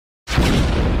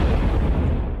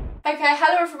Okay,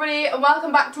 hello everybody and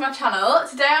welcome back to my channel.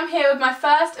 Today I'm here with my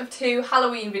first of two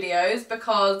Halloween videos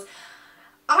because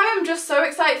I am just so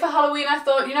excited for Halloween. I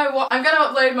thought, you know what, I'm going to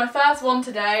upload my first one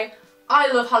today.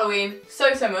 I love Halloween so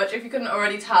much, if you couldn't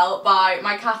already tell by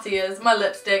my cat ears, my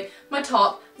lipstick, my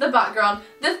top, the background,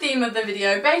 the theme of the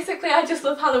video. Basically I just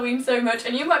love Halloween so much,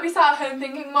 and you might be sat at home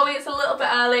thinking, Molly, it's a little bit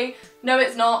early. No,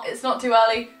 it's not too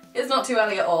early. It's not too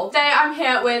early at all. Today I'm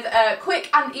here with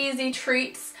quick and easy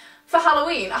treats for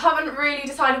Halloween. I haven't really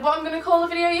decided what I'm going to call the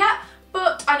video yet,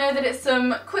 but I know that it's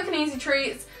some quick and easy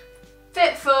treats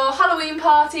fit for Halloween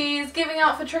parties, giving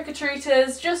out for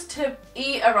trick-or-treaters, just to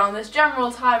eat around this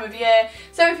general time of year.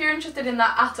 So if you're interested in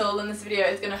that at all, then this video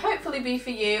is going to hopefully be for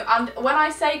you. And when I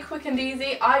say quick and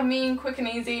easy, I mean quick and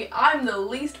easy. I'm the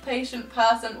least patient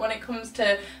person when it comes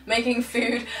to making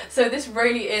food, so this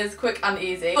really is quick and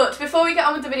easy. But before we get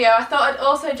on with the video, I thought I'd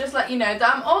also just let you know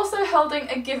that I'm also holding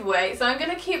a giveaway. So I'm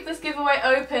going to keep this giveaway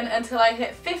open until I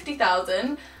hit 50,000,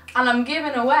 and I'm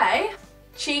giving away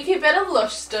cheeky bit of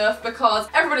Lush stuff because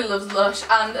everybody loves Lush,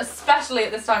 and especially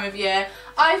at this time of year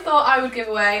I thought I would give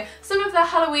away some of their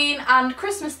Halloween and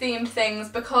Christmas themed things,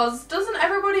 because doesn't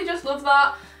everybody just love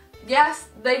that? Yes,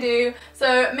 they do.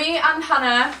 So me and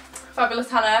Hannah, fabulous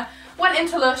Hannah, went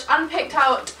into Lush and picked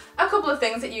out a couple of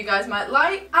things that you guys might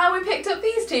like, and we picked up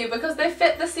these two because they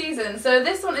fit the season. So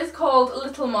this one is called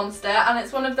Little Monster, and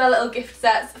it's one of their little gift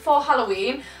sets for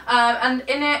Halloween, and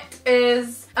in it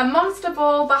is a Monster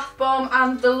Ball bath bomb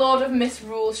and the Lord of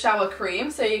Misrule shower cream.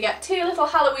 So you get two little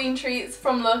Halloween treats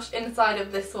from Lush inside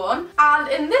of this one. And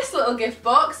in this little gift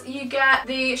box you get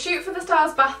the Shoot for the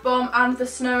Stars bath bomb and the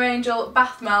Snow Angel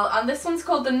bath melt, and this one's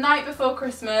called The Night Before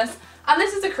Christmas, and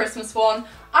this is a Christmas one.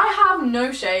 I have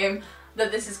no shame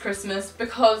that this is Christmas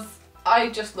because I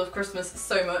just love Christmas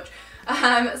so much.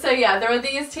 So yeah, there are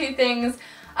these two things.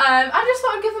 I just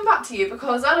thought I'd give them back to you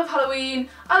because I love Halloween,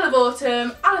 I love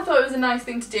autumn, and I thought it was a nice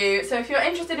thing to do. So if you're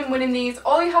interested in winning these,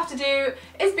 all you have to do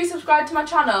is be subscribed to my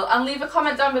channel and leave a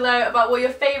comment down below about what your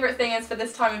favourite thing is for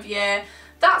this time of year.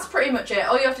 That's pretty much it.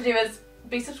 All you have to do is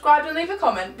be subscribed and leave a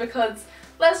comment, because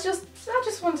I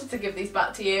just wanted to give these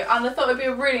back to you, and I thought it would be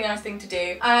a really nice thing to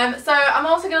do. So I'm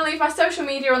also going to leave my social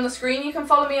media on the screen. You can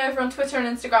follow me over on Twitter and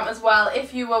Instagram as well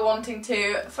if you were wanting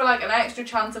to, for like an extra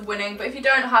chance of winning. But if you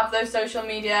don't have those social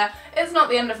media, it's not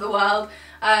the end of the world.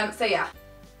 So yeah.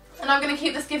 And I'm going to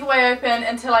keep this giveaway open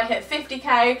until I hit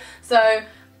 50k, so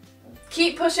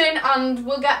keep pushing and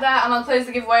we'll get there, and I'll close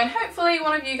the giveaway, and hopefully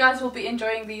one of you guys will be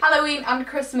enjoying the Halloween and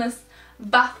Christmas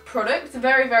bath products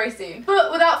very soon.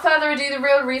 But without further ado, the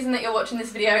real reason that you're watching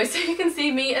this video is so you can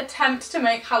see me attempt to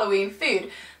make Halloween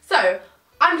food. So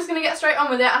I'm just going to get straight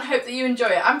on with it and hope that you enjoy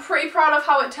it. I'm pretty proud of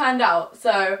how it turned out,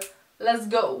 so let's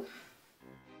go.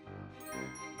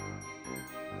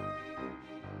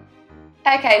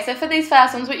 Okay, so for these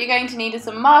first ones, what you're going to need is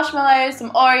some marshmallows,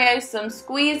 some Oreos, some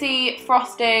squeezy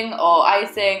frosting or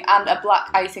icing, and a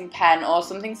black icing pen or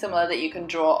something similar that you can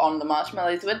draw on the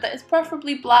marshmallows with that is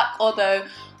preferably black, although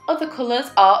other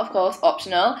colours are of course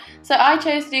optional. So I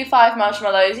chose to do 5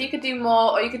 marshmallows. You could do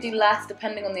more or you could do less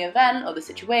depending on the event or the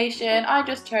situation. I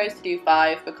just chose to do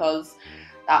 5 because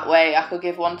that way I could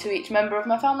give one to each member of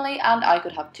my family and I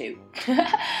could have 2.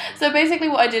 So basically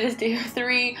what I did is do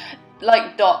 3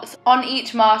 like dots on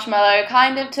each marshmallow,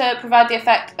 kind of to provide the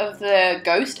effect of the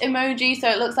ghost emoji, so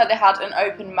it looks like they had an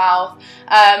open mouth.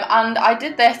 And I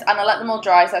did this and I let them all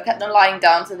dry, so I kept them lying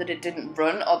down so that it didn't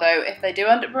run, although if they do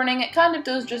end up running, it kind of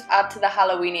does just add to the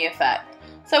Halloweeny effect.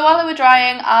 So while they were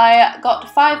drying, I got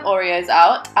 5 Oreos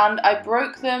out and I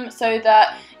broke them so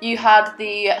that you had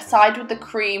the side with the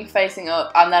cream facing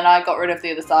up, and then I got rid of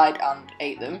the other side and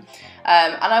ate them.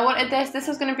 And I wanted this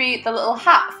was going to be the little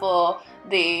hat for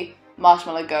the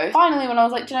marshmallow ghost. Finally, when I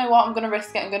was like, do you know what, I'm going to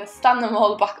risk it, I'm going to stand them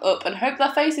all back up and hope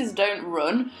their faces don't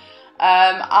run.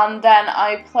 And then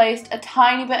I placed a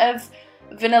tiny bit of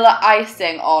vanilla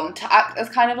icing on to act as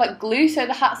kind of like glue so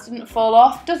the hats didn't fall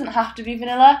off. Doesn't have to be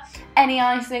vanilla. Any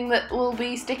icing that will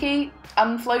be sticky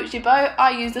and floats your boat.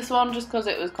 I used this one just because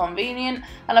it was convenient,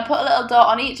 and I put a little dot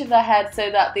on each of their heads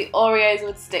so that the Oreos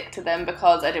would stick to them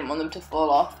because I didn't want them to fall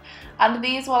off. And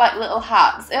these were like little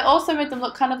hats. It also made them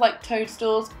look kind of like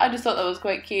toadstools. I just thought that was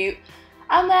quite cute.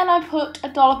 And then I put a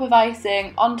dollop of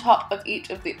icing on top of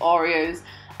each of the Oreos.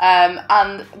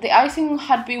 And the icing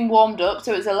had been warmed up,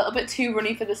 so it was a little bit too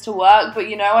runny for this to work, but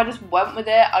you know, I just went with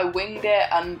it, I winged it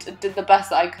and did the best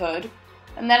that I could.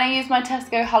 And then I used my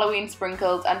Tesco Halloween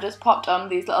sprinkles and just popped on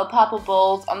these little purple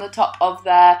balls on the top of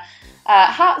their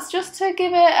hats just to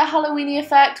give it a Halloweeny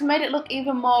effect, made it look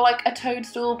even more like a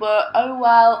toadstool, but oh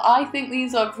well. I think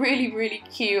these are really, really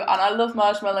cute, and I love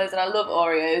marshmallows and I love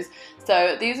Oreos,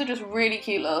 so these are just really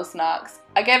cute little snacks.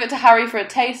 I gave it to Harry for a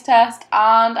taste test,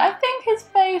 and I think his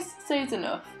face says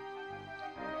enough.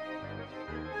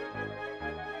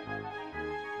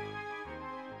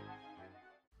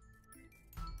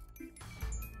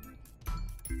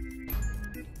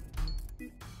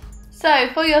 So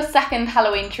for your second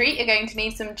Halloween treat, you're going to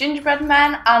need some gingerbread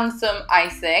men and some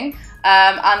icing.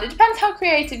 And it depends how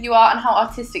creative you are and how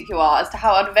artistic you are as to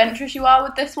how adventurous you are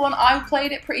with this one. I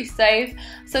played it pretty safe.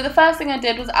 So the first thing I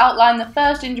did was outline the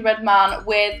first gingerbread man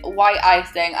with white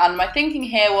icing, and my thinking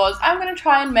here was I'm going to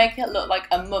try and make it look like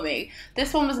a mummy.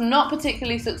 This one was not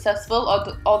particularly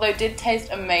successful, although it did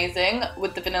taste amazing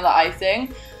with the vanilla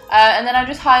icing. And then I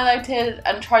just highlighted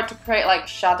and tried to create like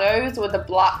shadows with a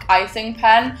black icing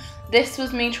pen. This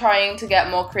was me trying to get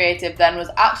more creative than was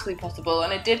actually possible,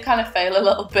 and it did kind of fail a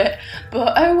little bit,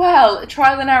 but oh well,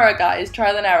 trial and error guys,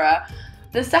 trial and error.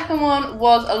 The second one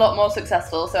was a lot more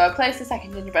successful, so I placed the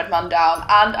second gingerbread man down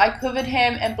and I covered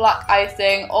him in black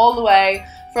icing all the way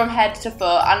from head to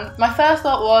foot, and my first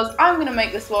thought was I'm going to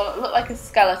make this one look like a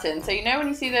skeleton. So you know when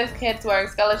you see those kids wearing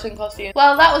skeleton costumes?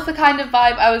 Well, that was the kind of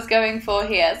vibe I was going for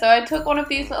here. So I took one of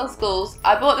these little skulls,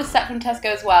 I bought this set from Tesco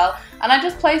as well, and I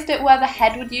just placed it where the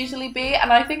head would usually be,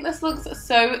 and I think this looks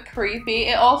so creepy.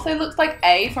 It also looks like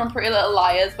A from Pretty Little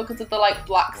Liars because of the like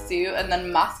black suit and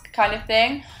then mask kind of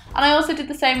thing. And I also did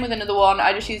the same with another one.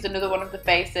 I just used another one of the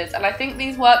faces, and I think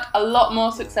these worked a lot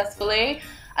more successfully.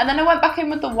 And then I went back in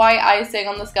with the white icing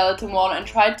on the skeleton one and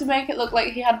tried to make it look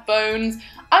like he had bones.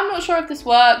 I'm not sure if this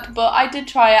worked, but I did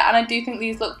try it, and I do think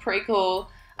these look pretty cool.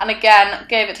 And again,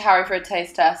 gave it to Harry for a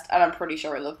taste test, and I'm pretty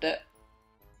sure he loved it.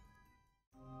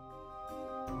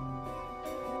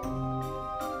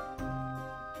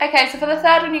 Okay, so for the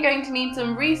third one, you're going to need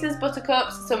some Reese's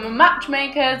Buttercups, some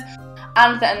matchmakers,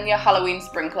 and then your Halloween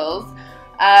sprinkles.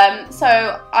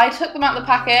 So I took them out of the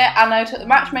packet, and I took the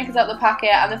matchmakers out of the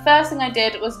packet, and the first thing I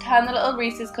did was turn the little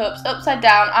Reese's cups upside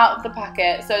down out of the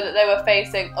packet so that they were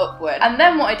facing upward. And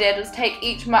then what I did was take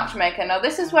each matchmaker. Now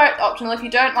this is where it's optional. If you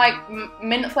don't like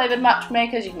mint flavoured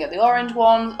matchmakers, you can get the orange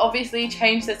ones. Obviously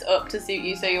change this up to suit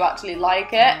you so you actually like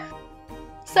it.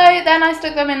 So then I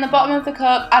stuck them in the bottom of the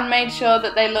cup and made sure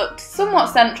that they looked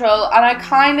somewhat central, and I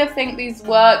kind of think these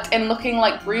worked in looking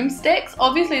like broomsticks.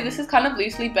 Obviously this is kind of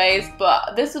loosely based,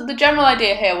 but the general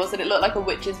idea here was that it looked like a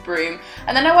witch's broom.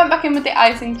 And then I went back in with the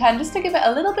icing pen just to give it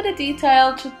a little bit of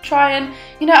detail, to try and,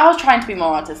 you know, I was trying to be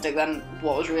more artistic than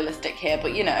what was realistic here,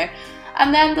 but you know.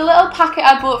 And then the little packet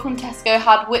I bought from Tesco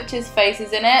had witches'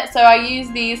 faces in it, so I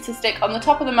used these to stick on the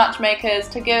top of the matchmakers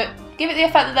to give it the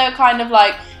effect that they were kind of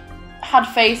like had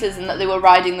faces and that they were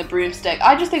riding the broomstick.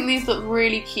 I just think these look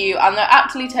really cute, and they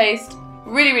actually taste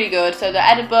really, really good. So they're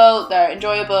edible, they're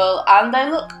enjoyable, and they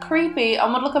look creepy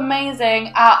and would look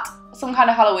amazing at some kind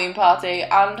of Halloween party.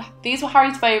 And these were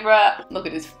Harry's favourite. Look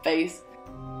at his face.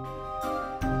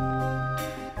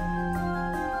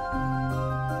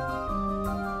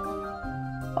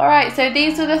 Alright, so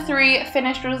these are the three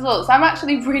finished results. I'm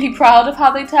actually really proud of how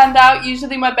they turned out.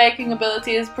 Usually my baking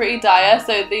ability is pretty dire,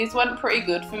 so these went pretty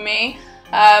good for me.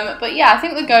 But yeah, I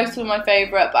think the ghosts were my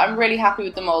favourite, but I'm really happy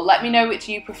with them all. Let me know which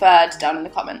you preferred down in the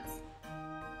comments.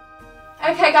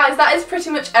 Okay guys, that is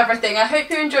pretty much everything. I hope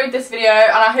you enjoyed this video,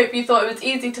 and I hope you thought it was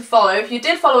easy to follow. If you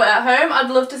did follow it at home, I'd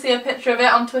love to see a picture of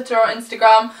it on Twitter or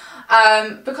Instagram.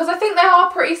 Because I think they are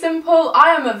pretty simple. I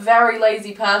am a very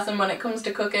lazy person when it comes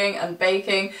to cooking and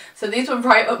baking, so these were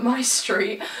right up my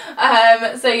street.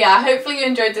 So yeah, hopefully you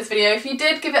enjoyed this video. If you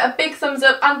did, give it a big thumbs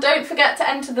up, and don't forget to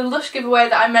enter the Lush giveaway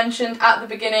that I mentioned at the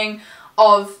beginning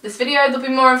of this video. There'll be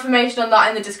more information on that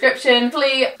in the description.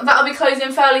 Hopefully that'll be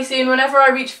closing fairly soon whenever I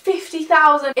reach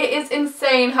 50,000. It is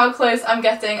insane how close I'm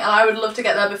getting, and I would love to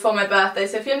get there before my birthday.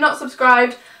 So if you're not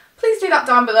subscribed, please do that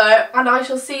down below, and I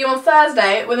shall see you on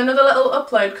Thursday with another little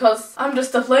upload, because I'm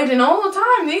just uploading all the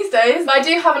time these days. But I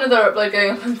do have another upload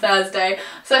going up on Thursday,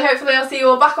 so hopefully I'll see you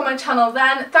all back on my channel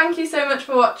then. Thank you so much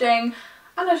for watching,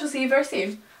 and I shall see you very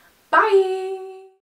soon. Bye!